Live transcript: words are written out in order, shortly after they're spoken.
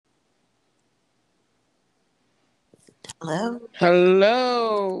Hello.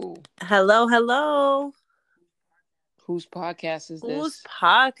 Hello. Hello, hello. Whose podcast is Whose this?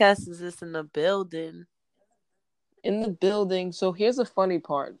 podcast is this in the building? In the building. So here's the funny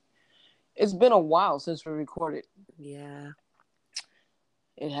part. It's been a while since we recorded. Yeah.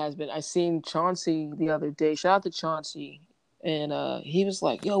 It has been. I seen Chauncey the other day. Shout out to Chauncey. And he was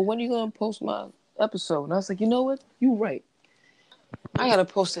like, yo, when are you going to post my episode? And I was like, you know what? You right. I got to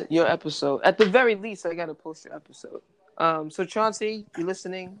post your episode. At the very least, I got to post your episode. So Chauncey, you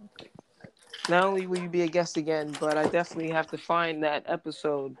listening? Not only will you be a guest again, but I definitely have to find that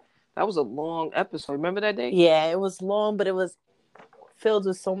episode. That was a long episode. Remember that day? Yeah, it was long, but it was filled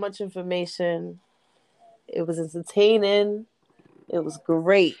with so much information. It was entertaining. It was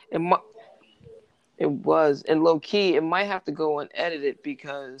great. It, mi- it was. And low key, it might have to go unedited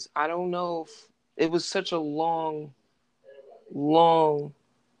because I don't know if it was such a long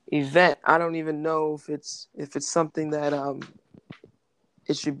event. I don't even know if it's something that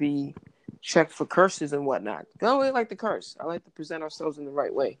it should be checked for curses and whatnot. I don't really like to curse. I like to present ourselves in the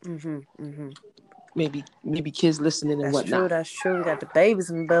right way. Mm-hmm. Maybe kids listening and That's true. whatnot. That's true. We got the babies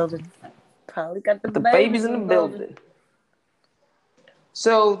in the building. Probably got the The baby's babies in in the the building. building.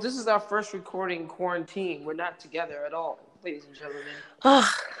 So this is our first recording quarantine. We're not together at all, ladies and gentlemen.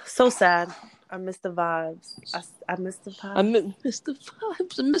 Oh, so sad. I miss the vibes. I miss the I vibes. miss the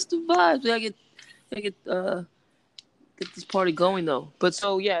vibes. I miss the vibes. I get this party going though. But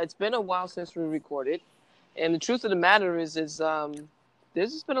so yeah, it's been a while since we recorded, and the truth of the matter is there's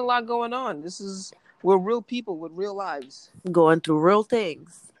just been a lot going on. We're real people with real lives, Going through real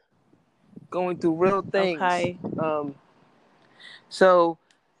things. going through real things. Okay. So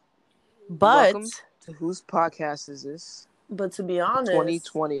But welcome to whose podcast is this? But to be honest,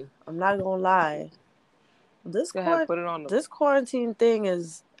 2020. I'm not gonna lie. This Go ahead, quar- put it on them. this quarantine thing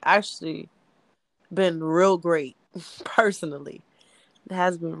has actually been real great. Personally, it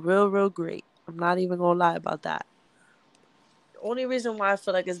has been real great. I'm not even gonna lie about that. The only reason why I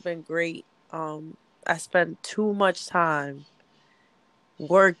feel like it's been great, I spent too much time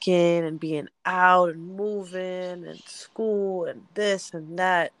working and being out and moving and school and this and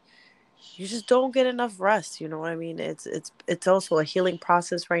that. You just don't get enough rest. You know what I mean? It's also a healing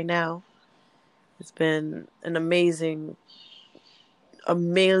process right now. It's been an amazing,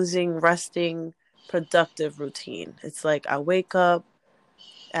 resting, productive routine. It's like I wake up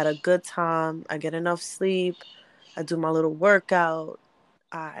at a good time, I get enough sleep, I do my little workout,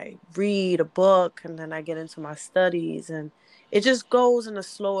 I read a book, and then I get into my studies, and it just goes in a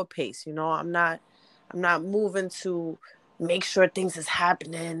slower pace. I'm not moving to make sure things is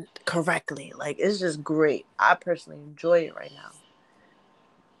happening correctly. Like, it's just great. I personally enjoy it right now.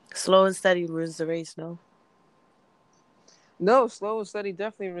 Slow and steady wins the race, no? No, slow and steady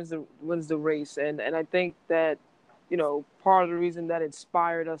definitely wins the race, and I think that part of the reason that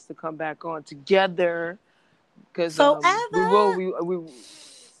inspired us to come back on together because we will Forever. we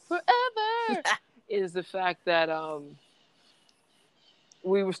forever is the fact that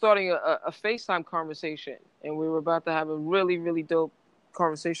we were starting a FaceTime conversation and we were about to have a really dope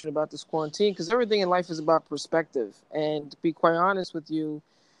conversation about this quarantine because everything in life is about perspective, and to be quite honest with you,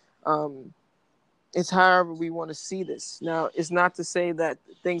 um, it's however we want to see this. Now, it's not to say that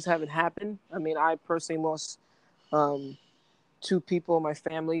things haven't happened. I mean, I personally lost um, two people in my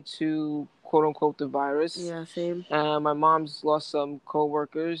family to quote unquote the virus. Yeah, same. My mom's lost some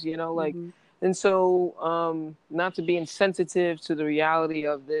coworkers, Mm-hmm. and so not to be insensitive to the reality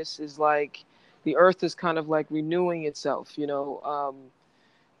of this is like the earth is kind of like renewing itself.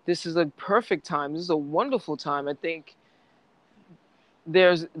 This is a perfect time. This is a wonderful time. I think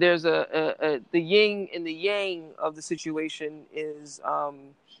there's a the yin and the yang of the situation is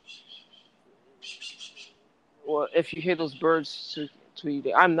well, if you hear those birds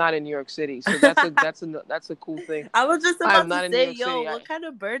tweeting, I'm not in New York City, so that's a cool thing. I was just I am about to not in New say, York yo, City. what kind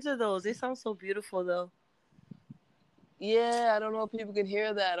of birds are those? They sound so beautiful, though. Yeah, I don't know if people can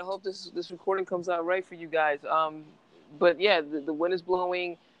hear that. I hope this recording comes out right for you guys. But yeah, the wind is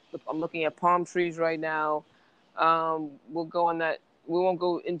blowing. I'm looking at palm trees right now. We'll go on that. We won't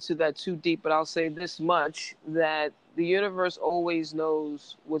go into that too deep, but I'll say this much: that the universe always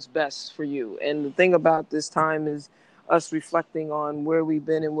knows what's best for you. And the thing about this time is us reflecting on where we've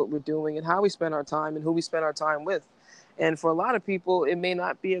been and what we're doing and how we spend our time and who we spend our time with. And for a lot of people, it may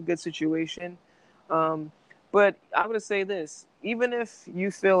not be a good situation. Um, but I'm going to say this, even if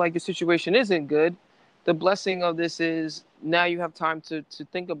you feel like your situation isn't good, the blessing of this is now you have time to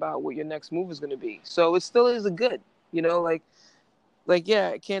think about what your next move is going to be. So it still is a good, yeah,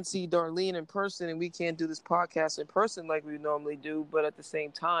 I can't see Darlene in person and we can't do this podcast in person like we normally do. But at the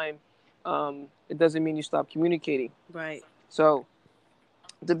same time, it doesn't mean you stop communicating. Right. So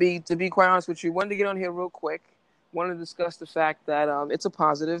to be quite honest with you, wanted to get on here real quick. Wanted to discuss the fact that it's a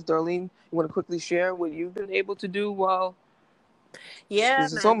positive. Darlene, you want to quickly share what you've been able to do while, Yeah,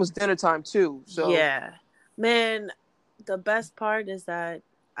 because it's man. almost dinner time too. So Yeah. Man, the best part is that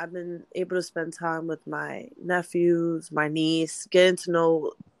I've been able to spend time with my nephews, my niece, getting to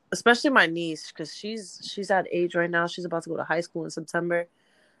know especially my niece because she's at age right now. She's about to go to high school in September.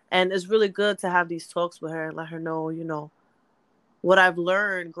 And it's really good to have these talks with her and let her know, what I've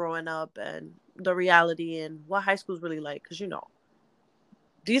learned growing up and the reality and what high school's really like. Because,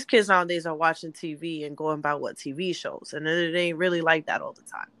 these kids nowadays are watching TV and going by what TV shows. And it ain't really like that all the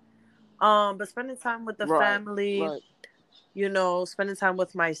time. But spending time with the right, family, right. spending time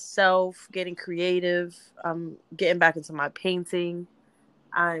with myself, getting creative, getting back into my painting.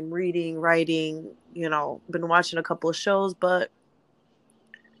 I'm reading, writing, been watching a couple of shows, but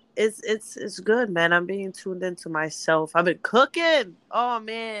it's good, man. I'm being tuned into myself. I've been cooking. Oh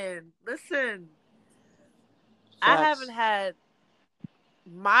man, listen, I haven't Facts. had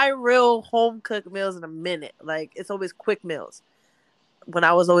my real home cooked meals in a minute. Like it's always quick meals when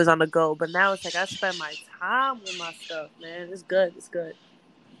I was always on the go, but now it's like I spend my time with my stuff, man. It's good. It's good.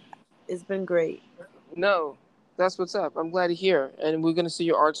 It's been great. No, that's what's up. I'm glad to hear, and we're gonna see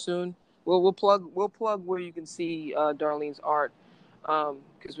your art soon. We'll plug where you can see Darlene's art,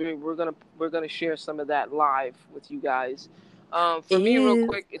 because we're gonna share some of that live with you guys. For me, real Ew.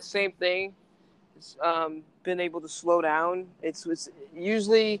 quick, it's same thing. It's been able to slow down. It's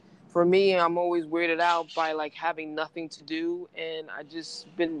usually for me, I'm always weirded out by like having nothing to do, and I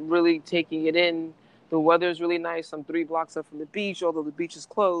just been really taking it in. The weather is really nice. I'm 3 blocks up from the beach, although the beach is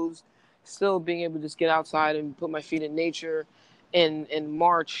closed. Still being able to just get outside and put my feet in nature in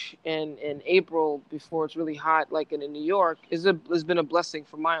March and in April before it's really hot, like in New York, has been a blessing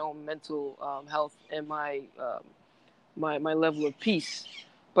for my own mental health and my level of peace.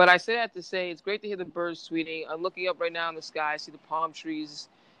 But I say that to say it's great to hear the birds tweeting. I'm looking up right now in the sky. I see the palm trees.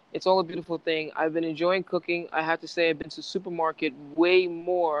 It's all a beautiful thing. I've been enjoying cooking. I have to say I've been to the supermarket way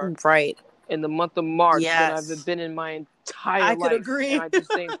more Right. in the month of March than I've Yes. been in my entire I could life. And agree. I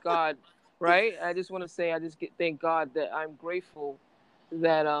just thank God, right? I just want to say thank God that I'm grateful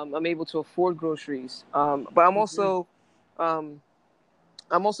that I'm able to afford groceries. But Mhm. um,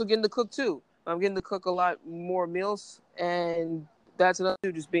 I'm also getting to cook too. I'm getting to cook a lot more meals, and that's another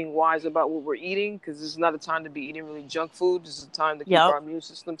too. Just being wise about what we're eating, because this is not a time to be eating really junk food. This is a time to keep Yep. our immune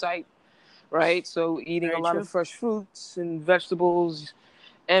system tight, right? So eating a Very lot of true. fresh fruits and vegetables.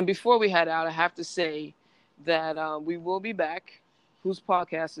 And before we head out, I have to say that we will be back. Whose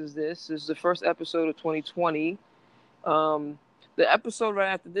podcast is this? This is the first episode of 2020. Um, the episode right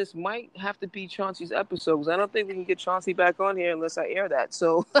after this might have to be Chauncey's episode, because I don't think we can get Chauncey back on here unless I air that.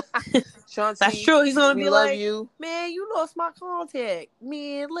 So, That's Chauncey, true. He's gonna we be love like, you. "Man, you lost my contact,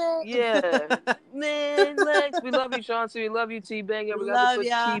 man." Lex. Yeah, man, Lex, we love you, Chauncey. We love you, T Banger. We got to Love put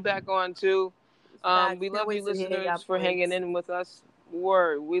ya. Key back on too. Facts. We Can't love you, wait to hear y'all listeners, for hanging points. in with us.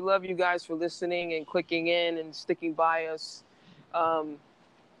 Word, we love you guys for listening and clicking in and sticking by us. Um,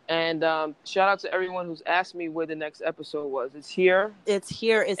 and shout out to everyone who's asked me where the next episode was. It's here, It's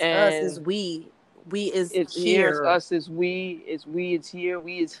here. It's us. It's and we. We is it's here. It's here. us. It's we. It's we. It's here.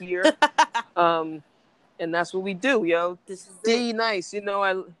 We is here. Um, and that's what we do, yo. This is it. D nice, I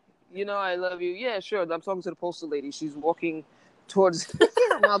love you. Yeah, sure. I'm talking to the postal lady. She's walking towards.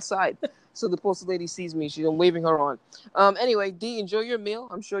 I'm outside, so the postal lady sees me. I'm waving her on. Anyway, D, enjoy your meal.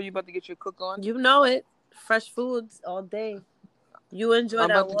 I'm sure you're about to get your cook on. You know it. Fresh foods all day. You enjoy I'm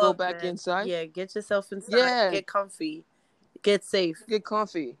that about to go walk, back man. inside. Yeah, get yourself inside. Yeah, Get comfy. Get safe. get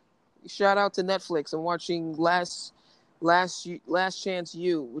comfy. Shout out to Netflix. I'm watching Last Chance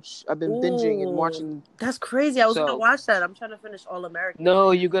You, which I've been binging and Ooh, watching. that's crazy. I was gonna So watch that. I'm trying to finish All American.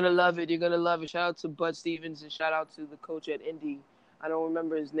 no, you're gonna love it. You're gonna love it. Shout out to Bud Stevens and shout out to the coach at Indy. I don't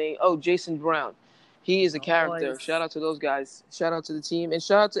remember his name. Oh, Jason Brown. He is a character. Shout Noise. out to those guys. Shout out to the team and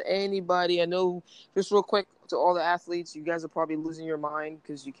shout out to anybody. I know, just real quick, to all the athletes. You guys are probably losing your mind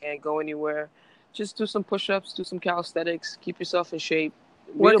because you can't go anywhere. Just do some push-ups, do some calisthenics, keep yourself in shape.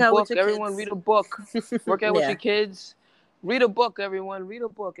 Read a Work out with book, your everyone. kids. Read a book. Work out with Yeah. your kids. Read a book, everyone. Read a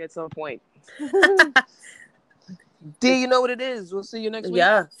book at some point. D, you know what it is. We'll see you next week.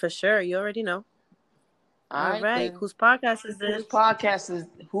 Yeah, for sure. You already know. All All right, right. then. Whose podcast is this? Whose podcast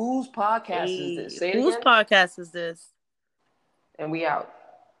is this? Hey, Say it whose again. podcast is this? And we out.